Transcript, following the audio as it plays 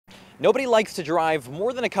Nobody likes to drive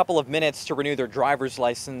more than a couple of minutes to renew their driver's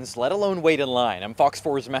license, let alone wait in line. I'm Fox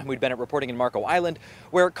 4's Mahmoud Bennett reporting in Marco Island,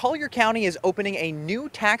 where Collier County is opening a new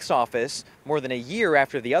tax office more than a year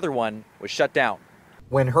after the other one was shut down.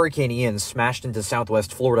 When Hurricane Ian smashed into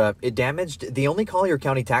southwest Florida, it damaged the only Collier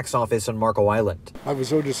County tax office on Marco Island. I was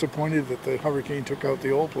so disappointed that the hurricane took out the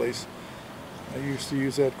old place. I used to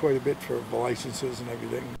use that quite a bit for licenses and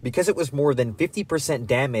everything. Because it was more than 50%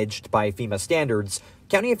 damaged by FEMA standards,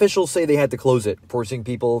 county officials say they had to close it, forcing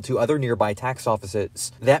people to other nearby tax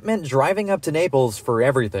offices. That meant driving up to Naples for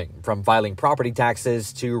everything, from filing property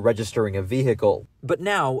taxes to registering a vehicle. But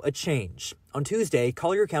now, a change. On Tuesday,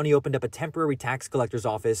 Collier County opened up a temporary tax collector's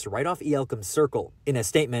office right off Elcom Circle. In a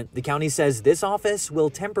statement, the county says this office will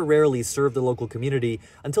temporarily serve the local community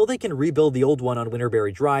until they can rebuild the old one on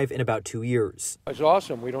Winterberry Drive in about 2 years. It's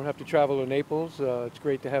awesome. We don't have to travel to Naples. It's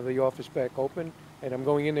great to have the office back open, and I'm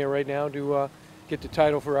going in there right now to get the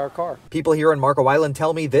title for our car. People here on Marco Island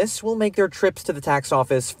tell me this will make their trips to the tax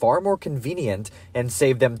office far more convenient and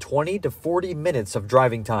save them 20 to 40 minutes of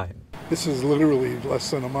driving time. This is literally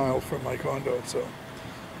less than a mile from my condo, so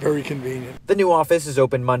very convenient. The new office is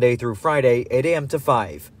open Monday through Friday, 8 a.m. to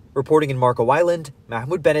 5. Reporting in Marco Island,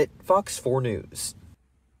 Mahmoud Bennett, Fox 4 News.